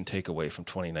think we can take away from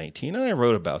 2019, and I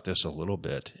wrote about this a little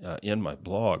bit in my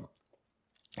blog,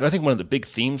 and I think one of the big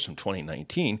themes from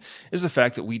 2019 is the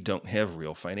fact that we don't have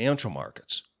real financial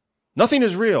markets. Nothing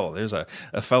is real. There's a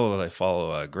fellow that I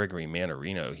follow, Gregory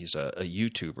Mannarino. He's a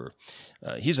YouTuber.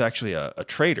 He's actually a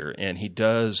trader, and he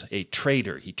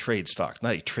trades stocks,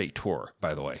 not a traitor,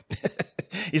 by the way.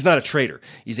 He's not a trader.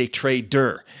 He's a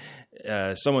trader.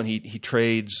 He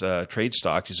trades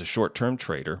stocks. He's a short-term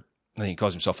trader. I think he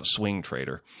calls himself a swing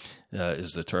trader,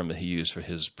 is the term that he used for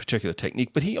his particular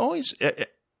technique. But he always,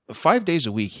 5 days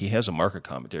a week, he has a market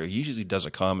commentary. He usually does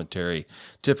a commentary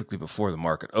typically before the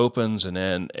market opens and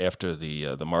then after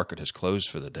the market has closed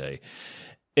for the day.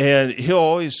 And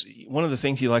one of the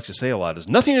things he likes to say a lot is,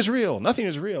 nothing is real, nothing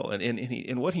is real.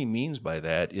 And what he means by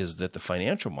that is that the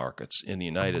financial markets in the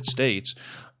United States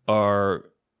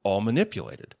are all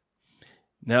manipulated.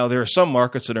 Now, there are some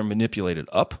markets that are manipulated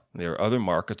up. There are other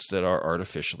markets that are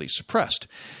artificially suppressed.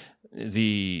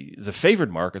 The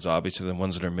favored markets, obviously, are the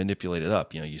ones that are manipulated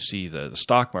up. You see the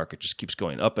stock market just keeps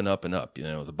going up and up and up.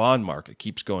 The bond market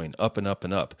keeps going up and up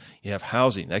and up. You have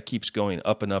housing that keeps going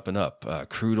up and up and up.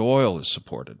 Crude oil is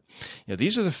supported.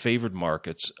 These are the favored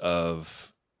markets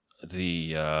of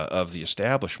the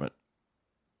establishment,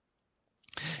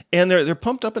 and they're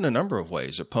pumped up in a number of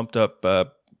ways. They're pumped up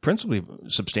principally,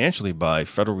 substantially by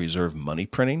Federal Reserve money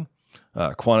printing.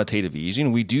 Quantitative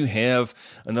easing. We do have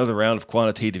another round of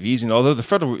quantitative easing, although the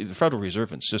Federal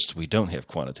Reserve insists we don't have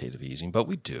quantitative easing, but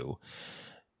we do.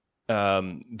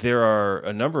 There are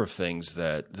a number of things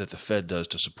that the Fed does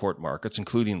to support markets,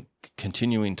 including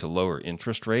continuing to lower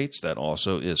interest rates. That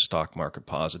also is stock market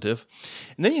positive.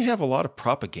 And then you have a lot of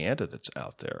propaganda that's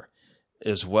out there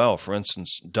as well. For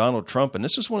instance, Donald Trump, and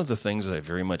this is one of the things that I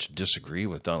very much disagree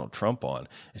with Donald Trump on,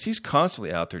 is he's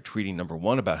constantly out there tweeting, number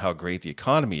one, about how great the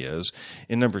economy is,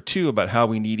 and number two, about how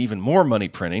we need even more money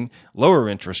printing, lower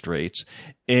interest rates,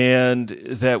 and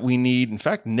that we need, in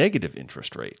fact, negative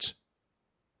interest rates.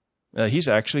 He's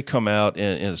actually come out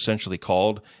and essentially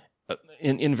called,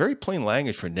 in very plain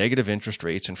language, for negative interest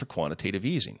rates and for quantitative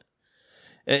easing.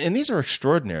 And these are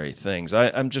extraordinary things.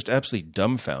 I'm just absolutely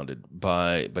dumbfounded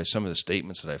by some of the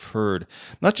statements that I've heard,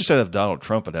 not just out of Donald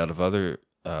Trump, but out of other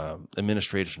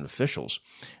administration officials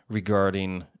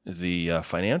regarding the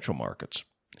financial markets.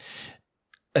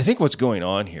 I think what's going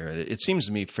on here, it seems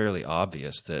to me fairly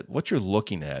obvious that what you're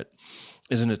looking at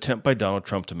is an attempt by Donald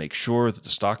Trump to make sure that the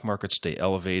stock markets stay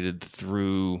elevated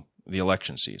through the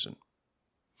election season.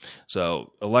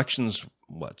 So elections,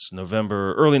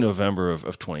 early November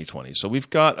of 2020. So we've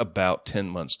got about 10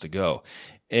 months to go.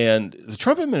 And the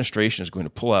Trump administration is going to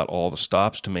pull out all the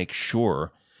stops to make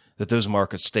sure that those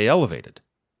markets stay elevated.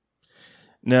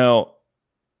 Now,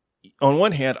 on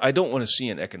one hand, I don't want to see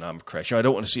an economic crash. I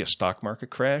don't want to see a stock market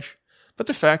crash. But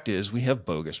the fact is, we have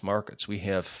bogus markets. We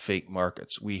have fake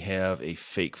markets. We have a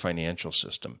fake financial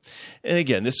system. And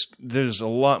again, there's a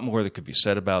lot more that could be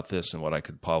said about this than what I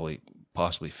could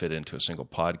possibly fit into a single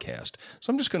podcast. So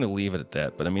I'm just going to leave it at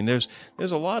that. But I mean, there's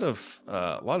a lot of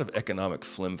economic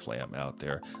flim-flam out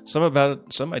there.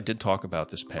 Some I did talk about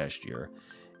this past year,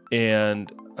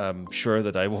 and I'm sure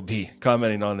that I will be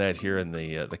commenting on that here in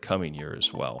the coming year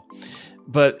as well.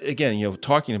 But again,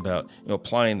 talking about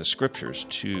applying the scriptures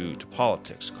to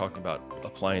politics, talking about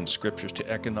applying the scriptures to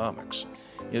economics.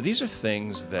 These are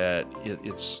things that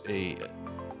it's a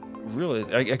really,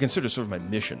 I consider sort of my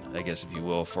mission, I guess, if you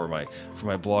will, for my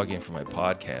blogging, for my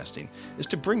podcasting, is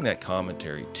to bring that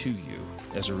commentary to you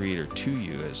as a reader, to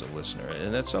you as a listener.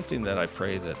 And that's something that I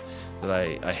pray that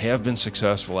I have been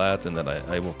successful at, and that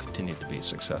I will continue to be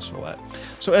successful at.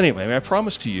 So anyway, my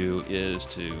promise to you is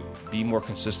to be more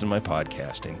consistent in my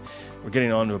podcasting. We're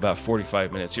getting on to about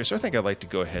 45 minutes here, so I think I'd like to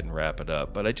go ahead and wrap it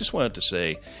up. But I just wanted to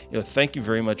say, thank you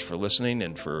very much for listening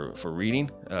and for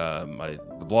reading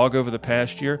the blog over the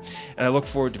past year. And I look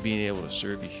forward to being able to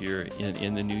serve you here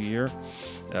in the new year.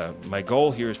 My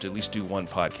goal here is to at least do one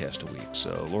podcast a week.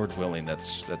 So Lord willing,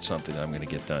 that's something that I'm going to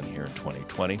get done here in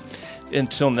 2020.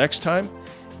 Until next time,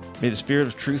 may the Spirit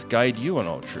of truth guide you in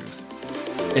all truth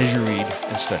as you read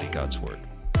and study God's Word.